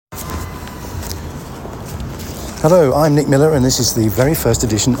Hello, I'm Nick Miller, and this is the very first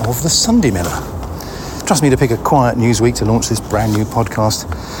edition of The Sunday Miller. Trust me to pick a quiet news week to launch this brand new podcast.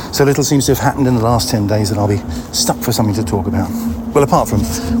 So little seems to have happened in the last 10 days that I'll be stuck for something to talk about. Well, apart from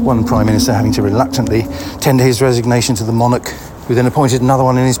one Prime Minister having to reluctantly tender his resignation to the monarch, who then appointed another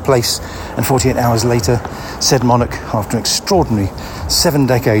one in his place, and 48 hours later, said monarch, after an extraordinary 7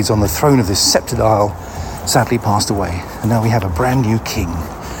 decades on the throne of this sceptred isle, sadly passed away. And now we have a brand new king.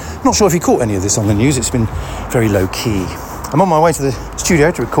 Not sure if you caught any of this on the news. It's been very low key. I'm on my way to the studio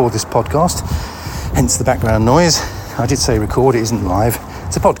to record this podcast, hence the background noise. I did say record, it isn't live,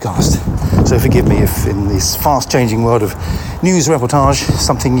 it's a podcast. So forgive me if in this fast changing world of news reportage,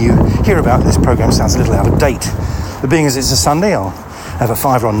 something you hear about this programme sounds a little out of date. But being as it's a Sunday, I'll have a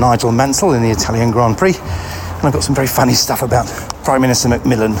fiver on Nigel Mansell in the Italian Grand Prix, and I've got some very funny stuff about Prime Minister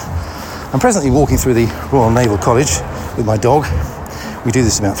Macmillan. I'm presently walking through the Royal Naval College with my dog. We do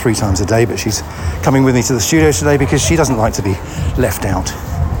this about 3 times a day, but she's coming with me to the studio today because she doesn't like to be left out.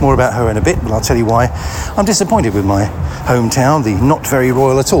 More about her in a bit, but I'll tell you why I'm disappointed with my hometown, the not very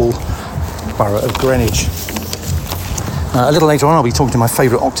royal at all borough of Greenwich. A little later on, I'll be talking to my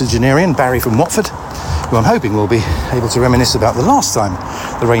favourite octogenarian, Barry from Watford, who I'm hoping will be able to reminisce about the last time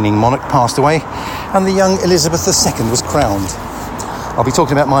the reigning monarch passed away and the young Elizabeth II was crowned. I'll be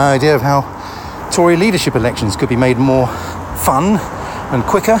talking about my idea of how Tory leadership elections could be made more fun and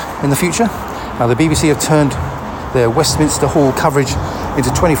quicker in the future. Now, the BBC have turned their Westminster Hall coverage into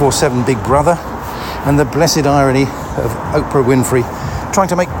 24/7 Big Brother, and the blessed irony of Oprah Winfrey trying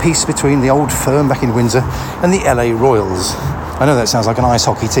to make peace between the old firm back in Windsor and the LA Royals. I know that sounds like an ice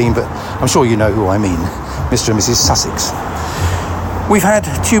hockey team, but I'm sure you know who I mean, Mr. and Mrs. Sussex. We've had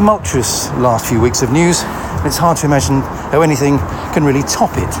tumultuous last few weeks of news, and it's hard to imagine how anything can really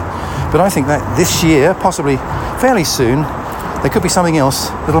top it. But I think that this year, possibly fairly soon, there could be something else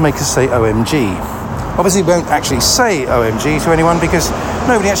that'll make us say OMG. Obviously, we won't actually say OMG to anyone because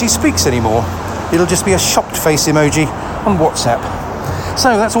nobody actually speaks anymore. It'll just be a shocked face emoji on WhatsApp.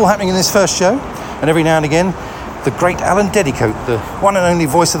 So that's all happening in this first show, and every now and again, the great Alan Dedicoat, the one and only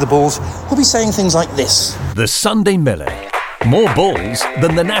voice of the Bulls, will be saying things like this. The Sunday Miller. More balls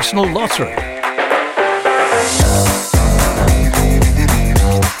than the National Lottery.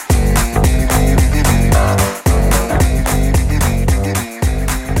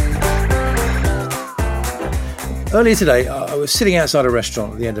 Earlier today, I was sitting outside a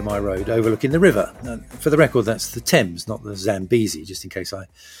restaurant at the end of my road overlooking the river. For the record, that's the Thames, not the Zambezi, just in case I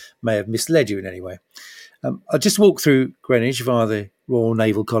may have misled you in any way. I just walked through Greenwich via the Royal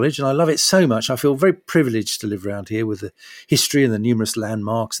Naval College, and I love it so much. I feel very privileged to live around here with the history and the numerous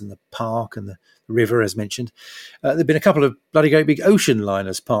landmarks and the park and the river, as mentioned. There have been a couple of bloody great big ocean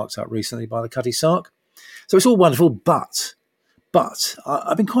liners parked up recently by the Cutty Sark. So it's all wonderful, but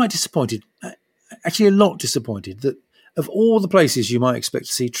I've been quite disappointed, actually a lot disappointed, that of all the places you might expect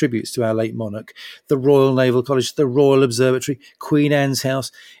to see tributes to our late monarch, the Royal Naval College, the Royal Observatory, Queen Anne's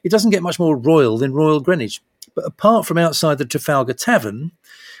House, it doesn't get much more royal than Royal Greenwich. But apart from outside the Trafalgar Tavern,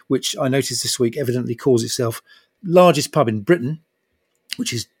 which I noticed this week evidently calls itself largest pub in Britain,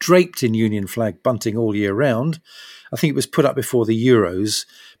 which is draped in Union flag bunting all year round. I think it was put up before the Euros,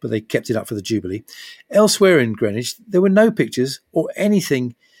 but they kept it up for the Jubilee. Elsewhere in Greenwich, there were no pictures or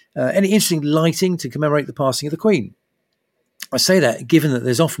anything, any interesting lighting to commemorate the passing of the Queen. I say that given that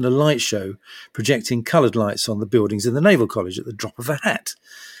there's often a light show projecting coloured lights on the buildings in the Naval College at the drop of a hat,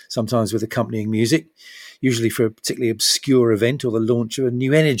 sometimes with accompanying music, usually for a particularly obscure event or the launch of a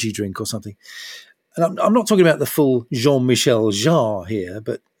new energy drink or something. And I'm not talking about the full Jean-Michel Jarre here,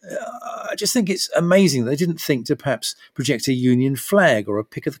 but I just think it's amazing that they didn't think to perhaps project a Union flag or a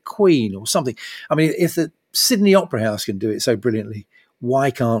pic of the Queen or something. I mean, if the Sydney Opera House can do it so brilliantly,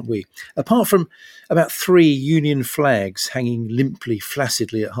 why can't we? Apart from about 3 Union flags hanging limply,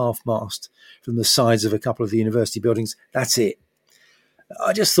 flaccidly at half-mast from the sides of a couple of the university buildings, that's it.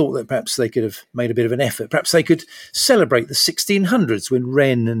 I just thought that perhaps they could have made a bit of an effort. Perhaps they could celebrate the 1600s when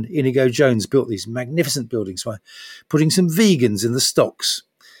Wren and Inigo Jones built these magnificent buildings by putting some vegans in the stocks.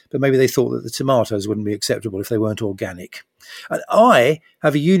 But maybe they thought that the tomatoes wouldn't be acceptable if they weren't organic. And I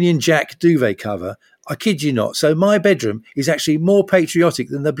have a Union Jack duvet cover, I kid you not, so my bedroom is actually more patriotic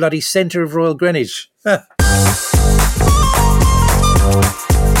than the bloody centre of Royal Greenwich. The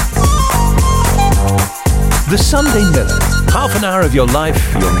Sunday Miller. Half an hour of your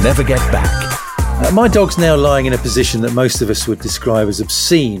life you'll never get back. My dog's now lying in a position that most of us would describe as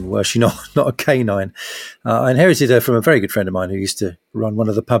obscene, were she not a canine. I inherited her from a very good friend of mine who used to run one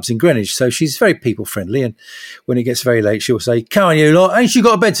of the pubs in Greenwich, so she's very people-friendly, and when it gets very late, she'll say, "Come on, you lot, ain't you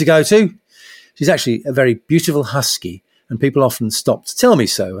got a bed to go to?" She's actually a very beautiful husky, and people often stop to tell me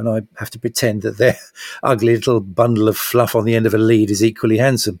so, and I have to pretend that their ugly little bundle of fluff on the end of a lead is equally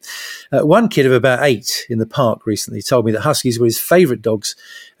handsome. One kid of about 8 in the park recently told me that huskies were his favourite dogs,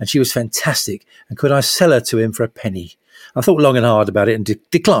 and she was fantastic, and could I sell her to him for a penny? I thought long and hard about it and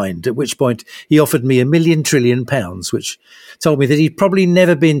declined, at which point he offered me £1 trillion, which told me that he'd probably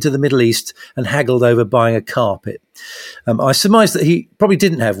never been to the Middle East and haggled over buying a carpet. I surmised that he probably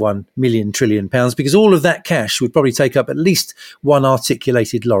didn't have £1 trillion because all of that cash would probably take up at least one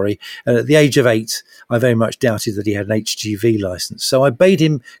articulated lorry. At the age of 8, I very much doubted that he had an HGV licence. So I bade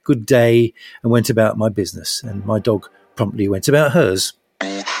him good day and went about my business, and my dog promptly went about hers.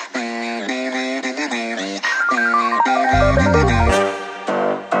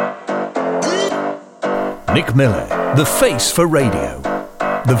 Nick Miller, the face for radio,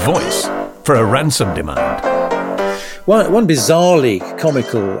 the voice for a ransom demand. One bizarrely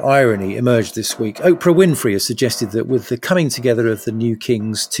comical irony emerged this week. Oprah Winfrey has suggested that with the coming together of the new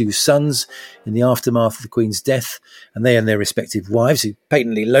king's 2 sons in the aftermath of the Queen's death, and they and their respective wives, who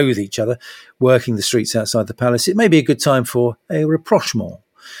patently loathe each other, working the streets outside the palace, it may be a good time for a rapprochement.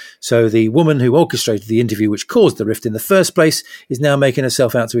 So the woman who orchestrated the interview which caused the rift in the first place is now making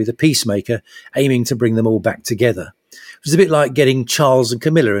herself out to be the peacemaker, aiming to bring them all back together. It was a bit like getting Charles and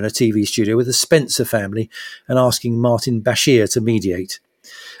Camilla in a TV studio with the Spencer family and asking Martin Bashir to mediate.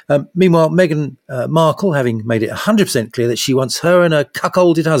 Meanwhile, Meghan Markle, having made it 100% clear that she wants her and her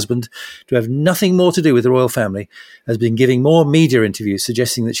cuckolded husband to have nothing more to do with the royal family, has been giving more media interviews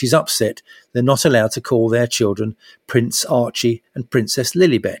suggesting that she's upset they're not allowed to call their children Prince Archie and Princess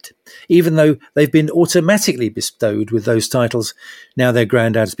Lilibet, even though they've been automatically bestowed with those titles now their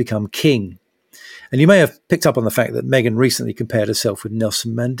granddad's become king. And you may have picked up on the fact that Meghan recently compared herself with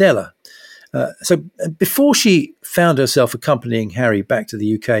Nelson Mandela. So before she found herself accompanying Harry back to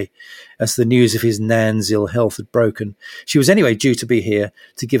the UK as the news of his nan's ill health had broken, she was anyway due to be here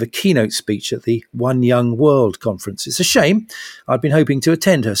to give a keynote speech at the One Young World conference. It's a shame. I'd been hoping to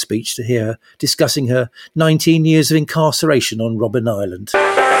attend her speech to hear her discussing her 19 years of incarceration on Robben Island.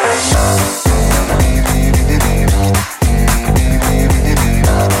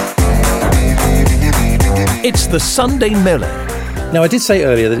 It's the Sunday Miller. Now, I did say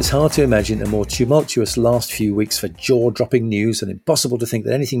earlier that it's hard to imagine a more tumultuous last few weeks for jaw-dropping news and impossible to think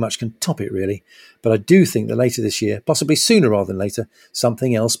that anything much can top it, really. But I do think that later this year, possibly sooner rather than later,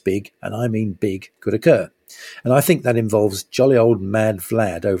 something else big, and I mean big, could occur. And I think that involves jolly old Mad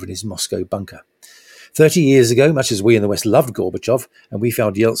Vlad over in his Moscow bunker. 30 years ago, much as we in the West loved Gorbachev, and we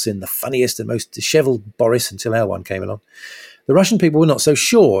found Yeltsin the funniest and most dishevelled Boris until our one came along, the Russian people were not so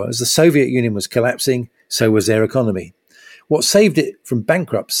sure. As the Soviet Union was collapsing, so was their economy. What saved it from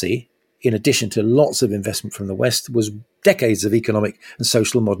bankruptcy, in addition to lots of investment from the West, was decades of economic and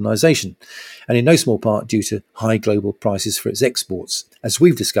social modernisation, and in no small part due to high global prices for its exports, as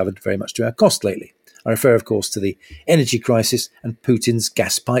we've discovered very much to our cost lately. I refer, of course, to the energy crisis and Putin's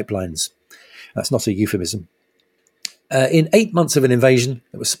gas pipelines. That's not a euphemism. In 8 months of an invasion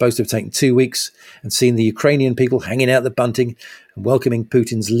that was supposed to have taken 2 weeks and seen the Ukrainian people hanging out the bunting and welcoming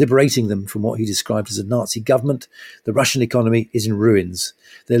Putin's liberating them from what he described as a Nazi government, the Russian economy is in ruins.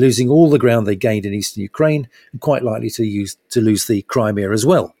 They're losing all the ground they gained in eastern Ukraine and quite likely to lose the Crimea as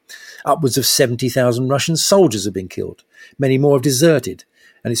well. Upwards of 70,000 Russian soldiers have been killed. Many more have deserted.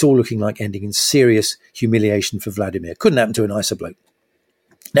 And it's all looking like ending in serious humiliation for Vladimir. Couldn't happen to a nicer bloke.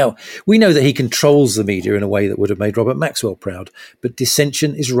 Now, we know that he controls the media in a way that would have made Robert Maxwell proud, but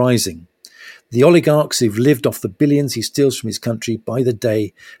dissension is rising. The oligarchs who've lived off the billions he steals from his country by the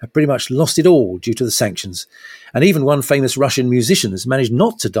day have pretty much lost it all due to the sanctions. And even one famous Russian musician has managed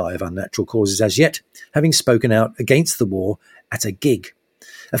not to die of unnatural causes as yet, having spoken out against the war at a gig.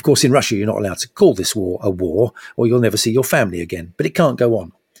 Of course, in Russia, you're not allowed to call this war a war, or you'll never see your family again, but it can't go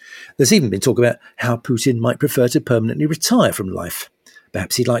on. There's even been talk about how Putin might prefer to permanently retire from life.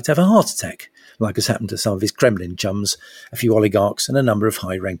 Perhaps he'd like to have a heart attack, like has happened to some of his Kremlin chums, a few oligarchs and a number of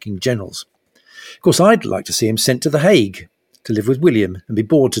high-ranking generals. Of course, I'd like to see him sent to The Hague to live with William and be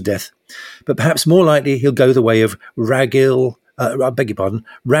bored to death. But perhaps more likely he'll go the way of Ravil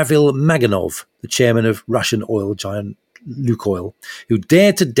Maganov, the chairman of Russian oil giant Lukoil, who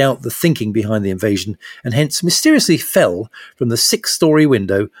dared to doubt the thinking behind the invasion and hence mysteriously fell from the 6-story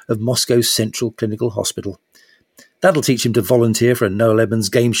window of Moscow's Central Clinical Hospital. That'll teach him to volunteer for a Noel Edmonds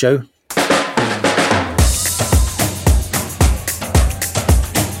game show.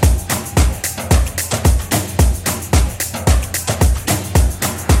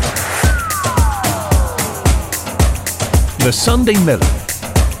 The Sunday Miller.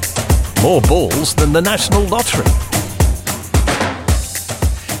 More balls than the National Lottery.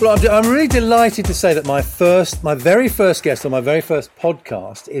 Well, I'm really delighted to say that my very first guest on my very first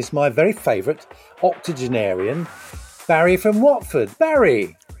podcast is my very favourite octogenarian, Barry from Watford.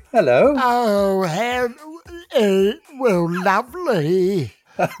 Barry, hello. Oh, well, lovely.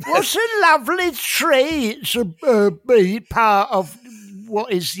 What a lovely treat to be part of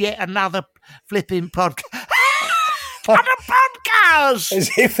what is yet another flipping podcast. Another podcast! As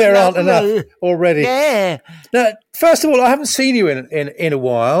if there aren't enough already. Yeah. Now, first of all, I haven't seen you in a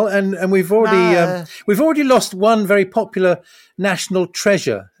while, and we've already lost one very popular national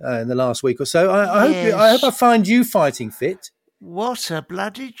treasure in the last week or so. I hope I find you fighting fit. What a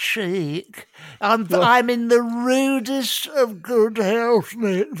bloody cheek. I'm in the rudest of good health,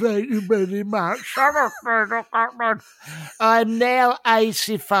 Nick. Thank you very much. I'm now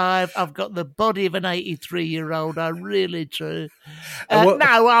 85. I've got the body of an 83-year-old. I really do. I'm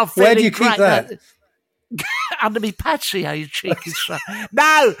feeling where do you great. keep that? Under me patsy, you cheeky son.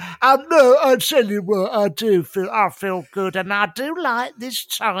 No, I tell you what, I feel good, and I do like this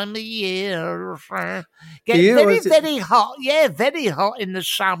time of year. Get very hot, very hot in the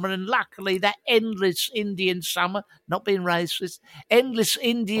summer, and luckily that endless Indian summer, not being racist, endless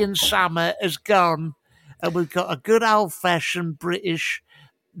Indian summer has gone, and we've got a good old-fashioned British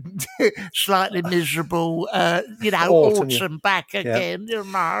slightly miserable, autumn back again.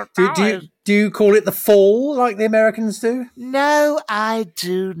 Yeah. Do you call it the fall like the Americans do? No, I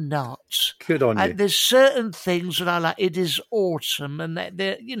do not. Good on you. There's certain things that I like. It is autumn, and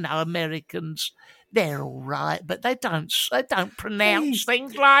they're Americans. They're all right, but they don't pronounce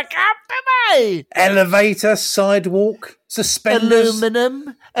things like up, do they? Elevator, sidewalk, suspenders.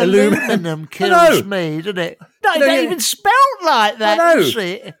 Aluminum kills me, doesn't it? No, it's not even spelt like that, is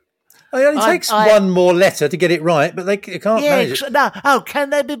it? It only takes one more letter to get it right, but they can't manage it. No. Oh, can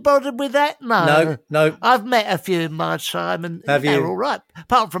they be bothered with that? No. No. I've met a few in my time, and they're all right.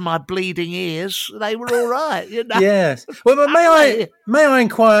 Apart from my bleeding ears, they were all right. You know? Yes. Well, but may I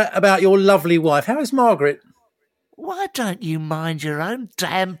inquire about your lovely wife? How is Margaret? Why don't you mind your own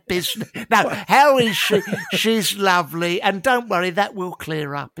damn business? No, how is she? She's lovely, and don't worry, that will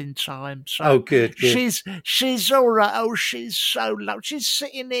clear up in time. So good. She's all right. Oh, she's so lovely. She's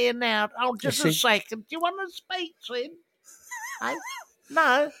sitting here now. Oh, just a second. Do you want to speak to him? Hey?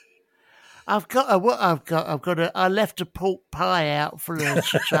 No. I left a pork pie out for her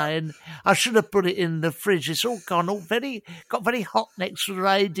today, and I should have put it in the fridge. It's all gone, got very hot next to the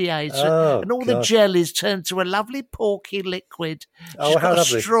radiator, and all the jellies turned to a lovely porky liquid. Oh, how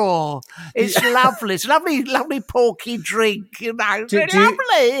lovely! A straw. It's lovely. It's a lovely porky drink. You know,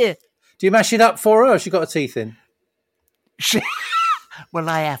 lovely. Do you mash it up for her, or has she got her teeth in? Well,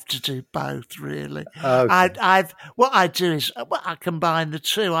 I have to do both, really. Okay. What I do is, I combine the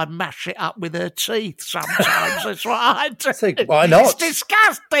two. I mash it up with her teeth sometimes. That's what I do. Why not? It's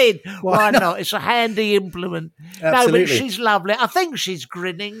disgusting. Why not? It's a handy implement. Absolutely. No, but she's lovely. I think she's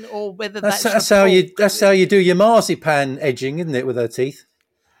grinning, or whether that's how you do your marzipan edging, isn't it, with her teeth?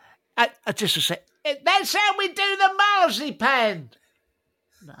 Just a sec. That's how we do the marzipan.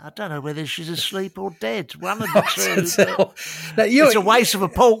 No, I don't know whether she's asleep or dead. One of the two. Now, it's a waste of a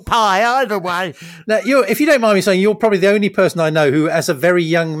pork pie either way. Now, if you don't mind me saying, you're probably the only person I know who, as a very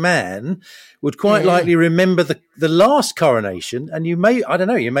young man, would quite likely remember the last coronation, and you may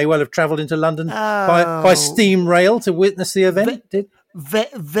well have travelled into London by steam rail to witness the event.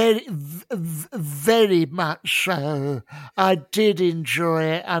 Very, very much so. I did enjoy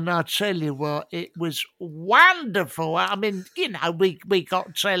it, and I tell you what, it was wonderful. I mean, we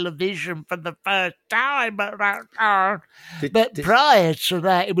got television for the first time, but prior to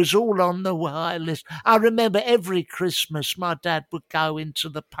that, it was all on the wireless. I remember every Christmas, my dad would go into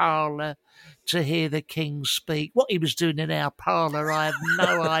the parlour to hear the King speak. What he was doing in our parlour, I have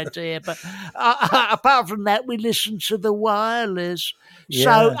no idea. But apart from that, we listened to the wireless. Yeah.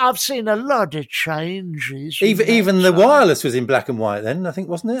 So I've seen a lot of changes. Even the wireless was in black and white then, I think,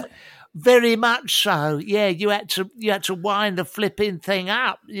 wasn't it? Very much so. Yeah, you had to wind the flipping thing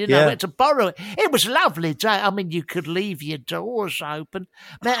up. You had to borrow it. It was a lovely day. I mean, you could leave your doors open.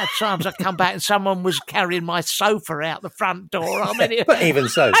 Amount of times I come back and someone was carrying my sofa out the front door. I mean, but even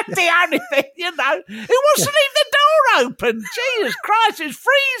so, that's the only thing. Who wants to leave the door open? Jesus Christ, it's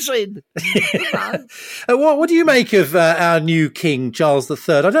freezing. What do you make of our new King Charles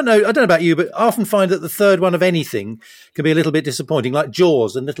III? I don't know about you, but I often find that the third one of anything can be a little bit disappointing, like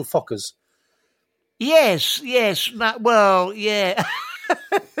Jaws and Little Fockers. Yes. Well, yeah.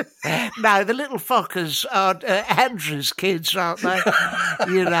 No, the little Fockers are Andrew's kids, aren't they?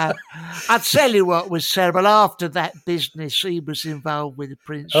 I tell you what was terrible. After that business he was involved with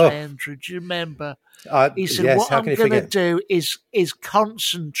Prince Andrew, do you remember? He said, yes, what how I'm can you going to forget? do is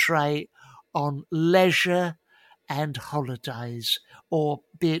concentrate on leisure and holidays, or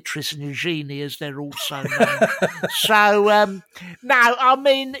Beatrice and Eugenie, as they're also known. So, no, I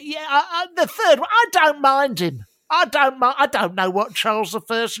mean, the third one, I don't mind him. I don't know what Charles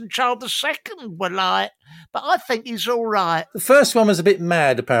I and Charles II were like, but I think he's all right. The first one was a bit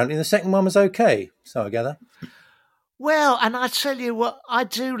mad, apparently. The second one was okay, so I gather. Well, and I tell you what, I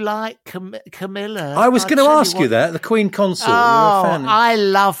do like Camilla. I was going to ask you that, the Queen Consort. You're a fan. I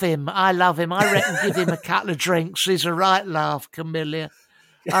love him. I reckon give him a couple of drinks. He's a right laugh, Camilla.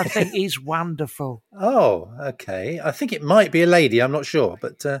 I think he's wonderful. Oh, okay. I think it might be a lady. I'm not sure,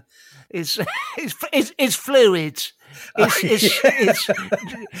 but It's fluid.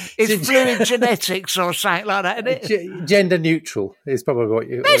 It's fluid genetics or something like that, isn't it? Gender neutral is probably what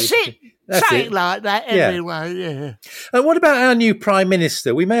you. That's it. Something it. like that, anyway, yeah. What about our new Prime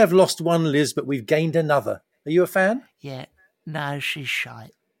Minister? We may have lost one Liz, but we've gained another. Are you a fan? Yeah. No, she's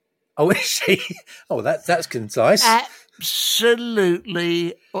shite. Oh, is she? Oh, that's concise.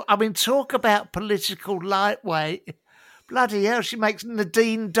 Absolutely. I mean, talk about political lightweight. Bloody hell, she makes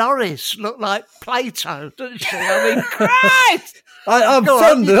Nadine Dorris look like Plato, doesn't she? I mean, Christ! I'm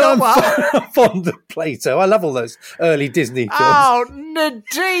fond of Plato. I love all those early Disney films. Oh,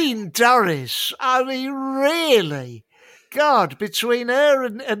 Nadine Dorris. I mean, really? God, between her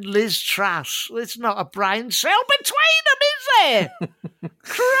and Liz Truss, there's not a brain cell between them, is there?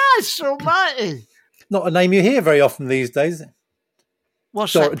 Christ almighty. Not a name you hear very often these days.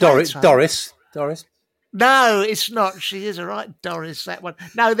 What's that, Plato? Doris. No, it's not. She is a right Doris, that one.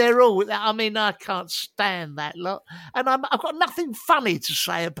 No, they're all... I mean, I can't stand that lot. And I've got nothing funny to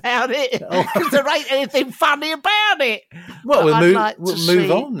say about it, because there ain't anything funny about it. Well, But we'll I'd move like to on see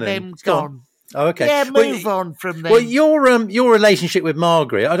then. them Go on. gone. Oh, okay. Yeah, move on from them. Well, your relationship with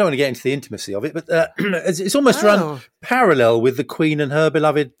Margaret, I don't want to get into the intimacy of it, but it's almost run parallel with the Queen and her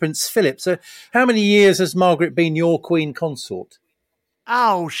beloved Prince Philip. So how many years has Margaret been your Queen Consort?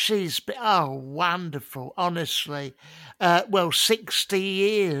 Oh, she's been, wonderful, honestly. 60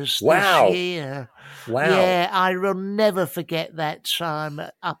 years this year. Wow. Yeah, I will never forget that time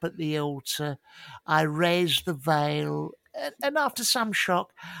up at the altar. I raised the veil, and after some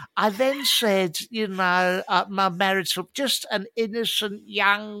shock, I then said, my marital, just an innocent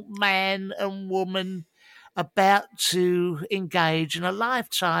young man and woman about to engage in a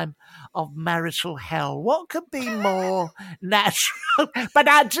lifetime of marital hell. What could be more natural? But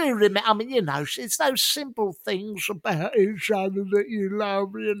I do remember, I mean, it's those simple things about each other that you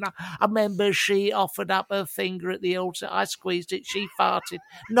love, I remember she offered up her finger at the altar. I squeezed it. She farted.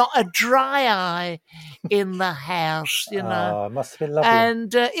 Not a dry eye in the house, Oh, it must have been lovely.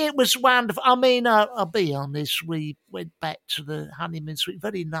 And it was wonderful. I mean, I'll be honest, we went back to the honeymoon suite,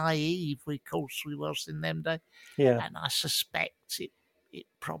 very naive, of course we was in them days. Yeah. And I suspect it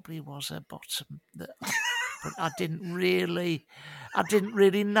probably was her bottom that but I didn't really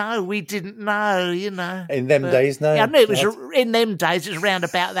know. We didn't know, In them days, no. Yeah, I knew it was in them days. It was around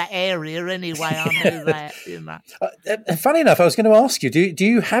about that area anyway. I knew that, Funny enough, I was going to ask you: do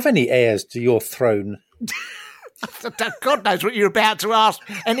you have any heirs to your throne? God knows what you're about to ask.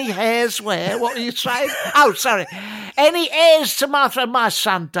 Any heirs where? What are you saying? Oh, sorry. Any heirs to my throne? My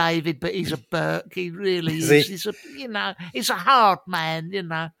son David, but he's a Burke. He really is. He's he's a hard man,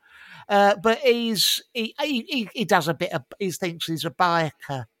 but he does a bit of. He thinks he's a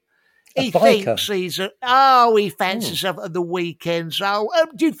biker. He thinks he's he fancies himself at the weekends.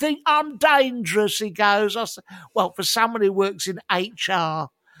 Do you think I'm dangerous? He goes. I said, well, for someone who works in HR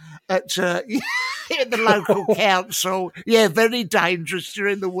at the local council, yeah, very dangerous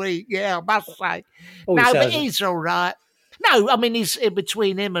during the week. Yeah, I must say. But he's all right. No, I mean, he's in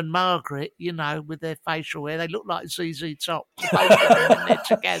between him and Margaret, with their facial hair. They look like ZZ Top. Both of them when they're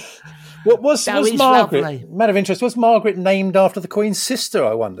together. Was Margaret, lovely. matter of interest, was Margaret named after the Queen's sister,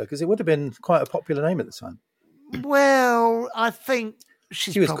 I wonder? Because it would have been quite a popular name at the time. Well, I think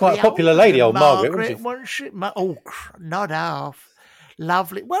she was quite a popular lady, old Margaret, wasn't she? Not half.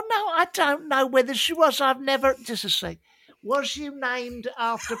 Lovely. Well, no, I don't know whether she was. I've never... Just a sec. Was you named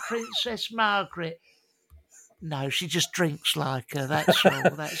after Princess Margaret? No, she just drinks like her, that's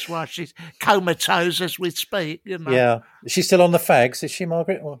all. That's why she's comatose as we speak, Yeah. Is she still on the fags, is she,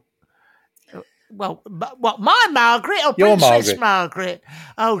 Margaret? Or? Well, what, my Margaret or Your Princess Margaret?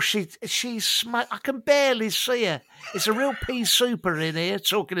 Oh, she's smart. I can barely see her. It's a real pea super in here,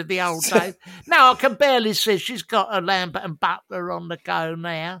 talking of the old days. No, I can barely see. She's got a Lambert and Butler on the go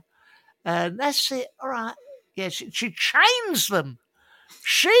now. And that's it. All right. Yeah, she chains them.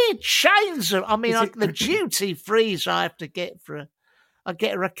 She chains them. I mean, the duty frees I have to get for her. I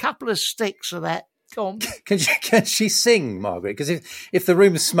get her a couple of sticks of that. Go on. Can she sing, Margaret? Because if the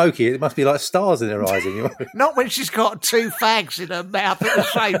room's smoky, it must be like stars in her eyes. Not when she's got two fags in her mouth at the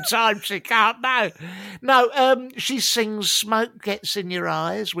same time. She can't. No. She sings "Smoke Gets in Your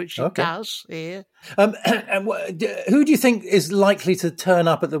Eyes," which she does here. And who do you think is likely to turn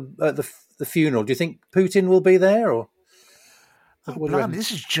up at the funeral? Do you think Putin will be there, or? Oh, blimey,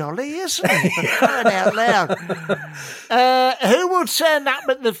 this is jolly, isn't it? For crying out loud. Who will turn up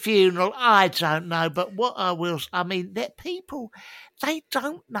at the funeral? I don't know, but what I mean, that people, they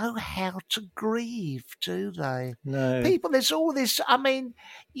don't know how to grieve, do they? No. People, there's all this, I mean,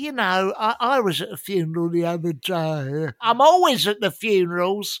 you know, I was at a funeral the other day. I'm always at the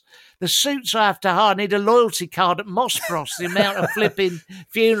funerals. The suits I have to hire, I need a loyalty card at Mossbros, the amount of flipping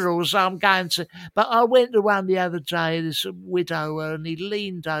funerals I'm going to. But I went to one the other day, this widower, and he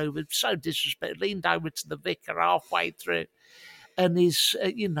leaned over, so disrespectful, leaned over to the vicar halfway through. And he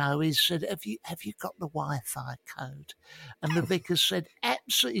said, have you got the Wi-Fi code? And the vicar said,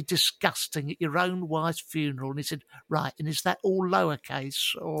 absolutely disgusting at your own wife's funeral. And he said, right, and is that all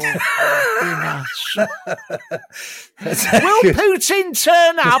lowercase? Or, Will Putin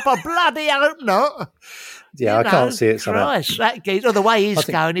turn up? I bloody hope not. Yeah, I can't see it. Christ, that geezer, the way he's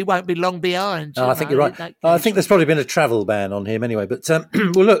going, he won't be long behind. No, I think you're right. I think there's probably been a travel ban on him anyway. But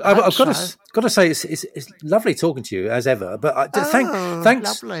well, look, I've got to say it's lovely talking to you as ever. But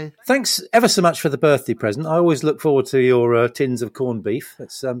thanks ever so much for the birthday present. I always look forward to your tins of corned beef.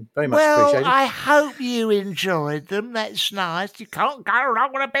 That's very much appreciated. Well, I hope you enjoyed them. That's nice. You can't go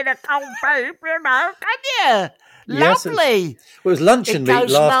wrong with a bit of corned beef, can you? Yes, lovely. It was luncheon meat last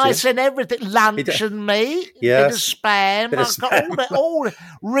year. It goes nice and everything. Luncheon meat, yes. Bit of spam. I've got all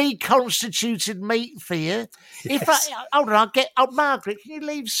reconstituted meat for you. Yes. Hold on, Margaret, can you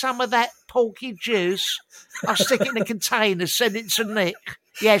leave some of that porky juice? I'll stick it in a container, send it to Nick.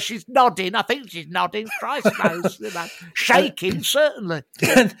 Yeah, she's nodding. I think she's nodding. Christ knows. Shaking, certainly.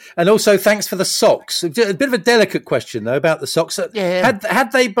 And also, thanks for the socks. A bit of a delicate question, though, about the socks. Yeah.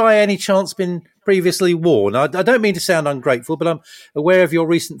 Had they, by any chance, been previously worn? I don't mean to sound ungrateful, but I'm aware of your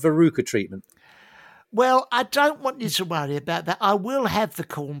recent verruca treatment. Well, I don't want you to worry about that. I will have the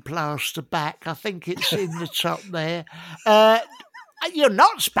corn plaster back. I think it's in the top there. You're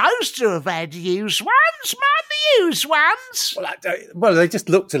not supposed to have had used ones, man. The used ones. Well, they just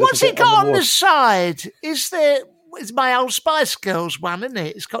looked a little bit. What's it got on the side? It's my old Spice Girls one, isn't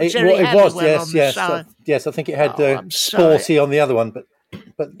it? It's got Jerry Halliwell on the side. Yes, I think it had Sporty on the other one, but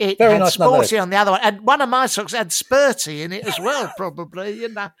it very had nice. Sporty on the other one, and one of my socks had Spurty in it as well. Probably,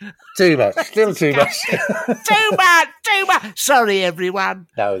 Too much, still too much. too much. Sorry, everyone.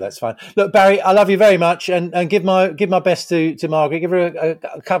 No, that's fine. Look, Barry, I love you very much, and give my best to Margaret. Give her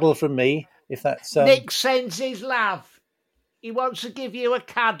a cuddle from me, if that's. Nick sends his love. He wants to give you a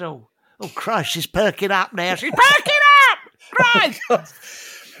cuddle. Oh Christ, she's perking up now. She's perking up. Christ.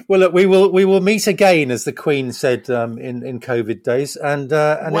 Well, look, we will meet again, as the Queen said in COVID days, and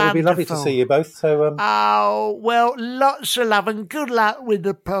it would be lovely to see you both. So, lots of love and good luck with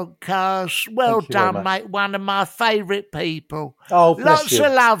the podcast. Well done, mate. One of my favourite people. Oh, bless lots you.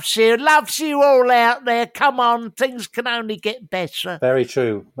 of love to you. Love to you all out there. Come on, things can only get better. Very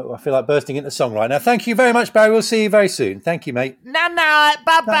true. I feel like bursting into song right now. Thank you very much, Barry. We'll see you very soon. Thank you, mate. Night.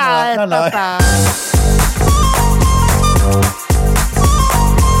 Bye-bye. Night. Bye-bye.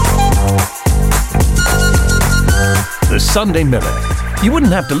 The Sunday Mirror. You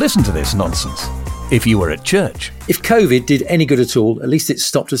wouldn't have to listen to this nonsense if you were at church. If COVID did any good at all, at least it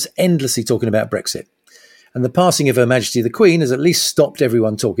stopped us endlessly talking about Brexit. And the passing of Her Majesty the Queen has at least stopped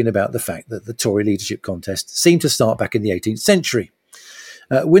everyone talking about the fact that the Tory leadership contest seemed to start back in the 18th century.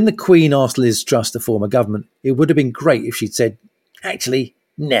 When the Queen asked Liz Truss to form a government, it would have been great if she'd said, actually,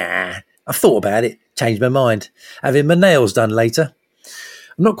 nah, I've thought about it, changed my mind, having my nails done later.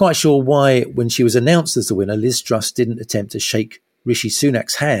 I'm not quite sure why, when she was announced as the winner, Liz Truss didn't attempt to shake Rishi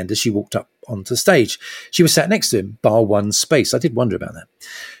Sunak's hand as she walked up onto stage. She was sat next to him, bar one space. I did wonder about that.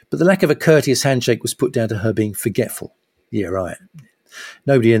 But the lack of a courteous handshake was put down to her being forgetful. Yeah, right.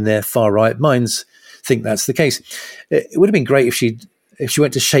 Nobody in their far-right minds think that's the case. It would have been great if she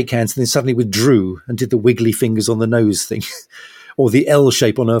went to shake hands and then suddenly withdrew and did the wiggly fingers on the nose thing, or the L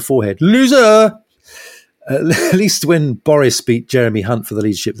shape on her forehead. Loser! At least when Boris beat Jeremy Hunt for the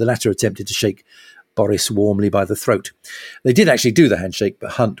leadership, the latter attempted to shake Boris warmly by the throat. They did actually do the handshake,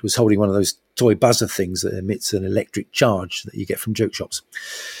 but Hunt was holding one of those toy buzzer things that emits an electric charge that you get from joke shops.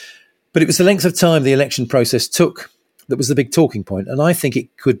 But it was the length of time the election process took that was the big talking point, and I think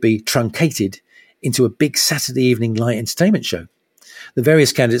it could be truncated into a big Saturday evening light entertainment show. The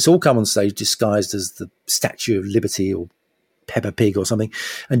various candidates all come on stage disguised as the Statue of Liberty or Peppa Pig or something,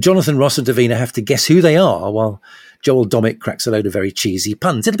 and Jonathan Ross and Davina have to guess who they are while Joel Dommett cracks a load of very cheesy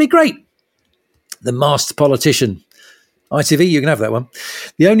puns. It'll be great. The Masked Politician. ITV, you can have that one.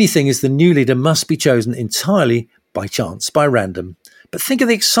 The only thing is the new leader must be chosen entirely by chance, by random. But think of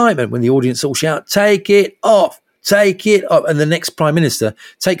the excitement when the audience all shout, "Take it off, take it off," and the next Prime Minister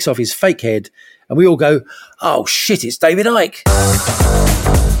takes off his fake head and we all go, "Oh shit, it's David Icke."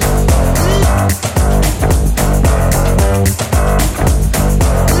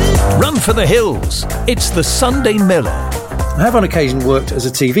 Run for the hills. It's the Sunday Miller. I have on occasion worked as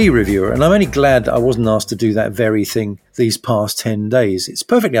a TV reviewer, and I'm only glad that I wasn't asked to do that very thing these past 10 days. It's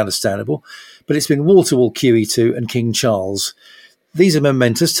perfectly understandable, but it's been wall-to-wall QE2 and King Charles. These are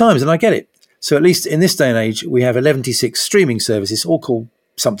momentous times, and I get it. So at least in this day and age, we have 11 streaming services, all called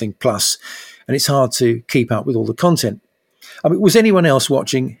something plus, and it's hard to keep up with all the content. I mean, was anyone else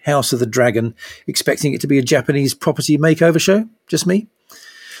watching House of the Dragon expecting it to be a Japanese property makeover show? Just me?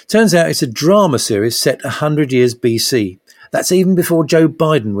 Turns out it's a drama series set 100 years BC. That's even before Joe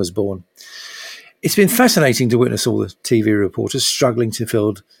Biden was born. It's been fascinating to witness all the TV reporters struggling to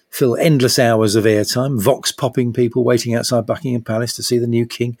fill endless hours of airtime, vox-popping people waiting outside Buckingham Palace to see the new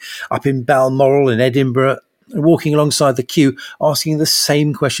king, up in Balmoral in Edinburgh, and walking alongside the queue, asking the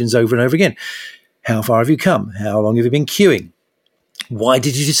same questions over and over again. How far have you come? How long have you been queuing? Why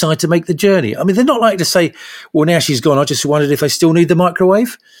did you decide to make the journey? I mean, they're not like to say, well, now she's gone, I just wondered if they still need the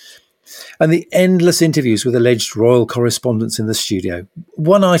microwave. And the endless interviews with alleged royal correspondents in the studio.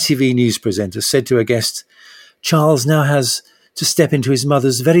 One ITV news presenter said to a guest, Charles now has to step into his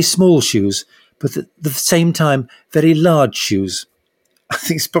mother's very small shoes, but at the same time, very large shoes. I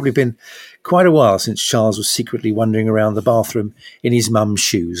think it's probably been quite a while since Charles was secretly wandering around the bathroom in his mum's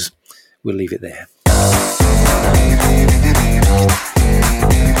shoes. We'll leave it there.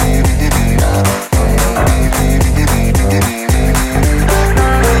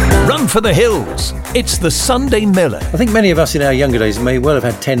 Run for the hills. It's the Sunday Miller. I think many of us in our younger days may well have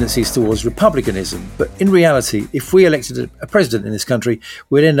had tendencies towards republicanism, but in reality, if we elected a president in this country,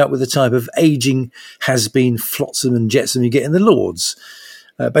 we'd end up with the type of ageing, has-been, flotsam and jetsam you get in the Lords.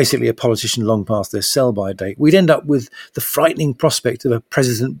 Basically a politician long past their sell-by date. We'd end up with the frightening prospect of a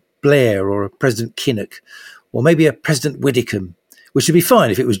President Blair or a President Kinnock, or maybe a President Widdicombe, which would be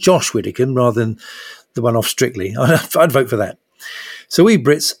fine if it was Josh Widdicombe rather than the one off Strictly. I'd vote for that. So we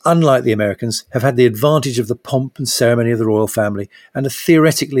Brits, unlike the Americans, have had the advantage of the pomp and ceremony of the royal family and a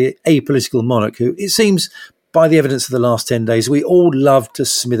theoretically apolitical monarch who, it seems, by the evidence of the last 10 days, we all love to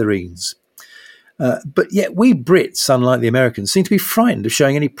smithereens. But yet we Brits, unlike the Americans, seem to be frightened of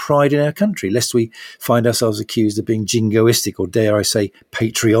showing any pride in our country, lest we find ourselves accused of being jingoistic or, dare I say,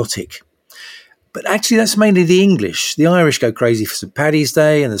 patriotic. But actually that's mainly the English. The Irish go crazy for St Paddy's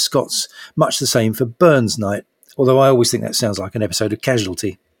Day and the Scots much the same for Burns Night, although I always think that sounds like an episode of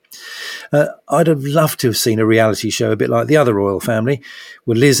Casualty. I'd have loved to have seen a reality show a bit like the other royal family,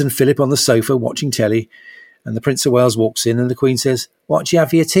 with Liz and Philip on the sofa watching telly, and the Prince of Wales walks in and the Queen says, "What do you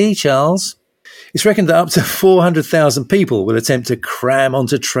have for your tea, Charles?" It's reckoned that up to 400,000 people will attempt to cram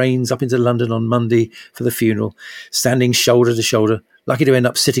onto trains up into London on Monday for the funeral, standing shoulder to shoulder, lucky to end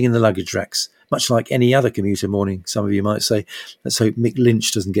up sitting in the luggage racks, much like any other commuter morning, some of you might say. Let's hope Mick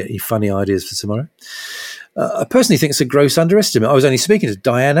Lynch doesn't get any funny ideas for tomorrow. I personally think it's a gross underestimate. I was only speaking to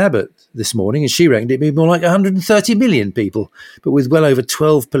Diane Abbott this morning, and she reckoned it'd be more like 130 million people, but with well over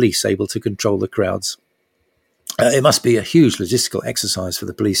 12 police able to control the crowds. It must be a huge logistical exercise for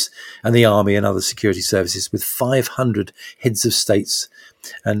the police and the army and other security services, with 500 heads of states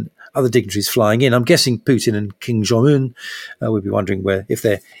and other dignitaries flying in. I'm guessing Putin and Kim Jong-un would be wondering if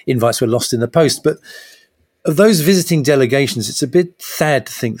their invites were lost in the post. But of those visiting delegations, it's a bit sad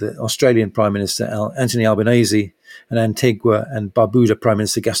to think that Australian Prime Minister Anthony Albanese and Antigua and Barbuda Prime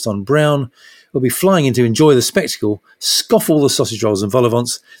Minister Gaston Brown will be flying in to enjoy the spectacle, scoff all the sausage rolls and vol au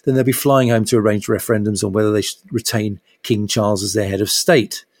vents, then they'll be flying home to arrange referendums on whether they should retain King Charles as their head of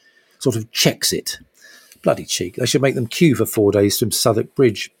state. Sort of checks it. Bloody cheek. They should make them queue for 4 days from Southwark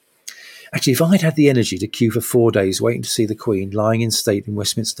Bridge. Actually, if I'd had the energy to queue for 4 days waiting to see the Queen lying in state in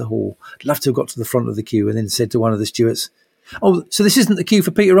Westminster Hall, I'd love to have got to the front of the queue and then said to one of the stewards, "Oh, so this isn't the queue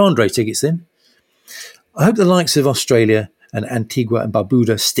for Peter Andre tickets then?" I hope the likes of Australia and Antigua and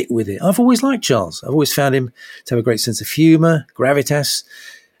Barbuda stick with it. I've always liked Charles. I've always found him to have a great sense of humour, gravitas.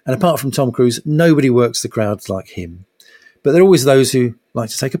 And apart from Tom Cruise, nobody works the crowds like him. But there are always those who like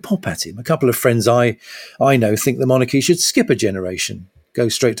to take a pop at him. A couple of friends I know think the monarchy should skip a generation, go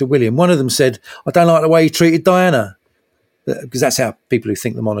straight to William. One of them said, I don't like the way he treated Diana, because that's how people who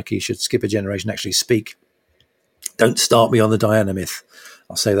think the monarchy should skip a generation actually speak. Don't start me on the Diana myth.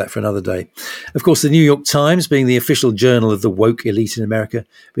 I'll say that for another day. Of course, the New York Times, being the official journal of the woke elite in America,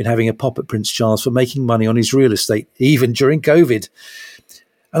 have been having a pop at Prince Charles for making money on his real estate, even during COVID.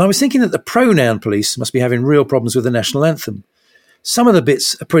 And I was thinking that the pronoun police must be having real problems with the national anthem. Some of the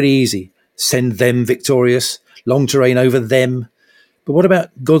bits are pretty easy. Send them victorious, long to reign over them. But what about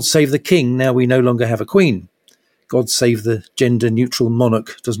God Save the King, now we no longer have a queen? God Save the gender-neutral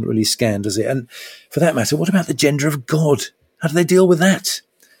monarch doesn't really scan, does it? And for that matter, what about the gender of God? How do they deal with that?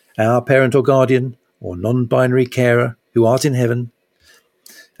 Our parent or guardian, or non-binary carer, who art in heaven.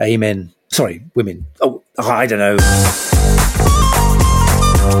 Amen. Sorry, women. Oh, I don't know.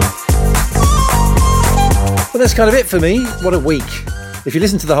 Well, that's kind of it for me. What a week. If you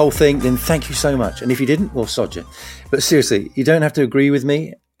listened to the whole thing, then thank you so much. And if you didn't, well, sod you. But seriously, you don't have to agree with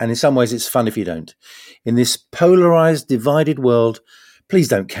me. And in some ways, it's fun if you don't. In this polarised, divided world, please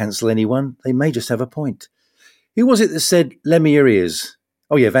don't cancel anyone. They may just have a point. Who was it that said, lend me your ears?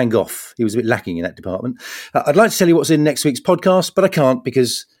 Oh, yeah, Van Gogh. He was a bit lacking in that department. I'd like to tell you what's in next week's podcast, but I can't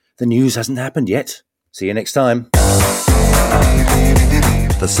because the news hasn't happened yet. See you next time.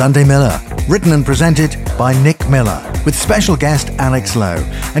 The Sunday Miller, written and presented by Nick Miller, with special guest Alex Lowe,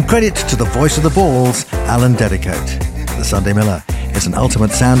 and credit to the voice of the balls, Alan Dedicoat. The Sunday Miller is an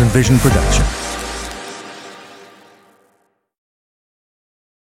Ultimate Sound and Vision production.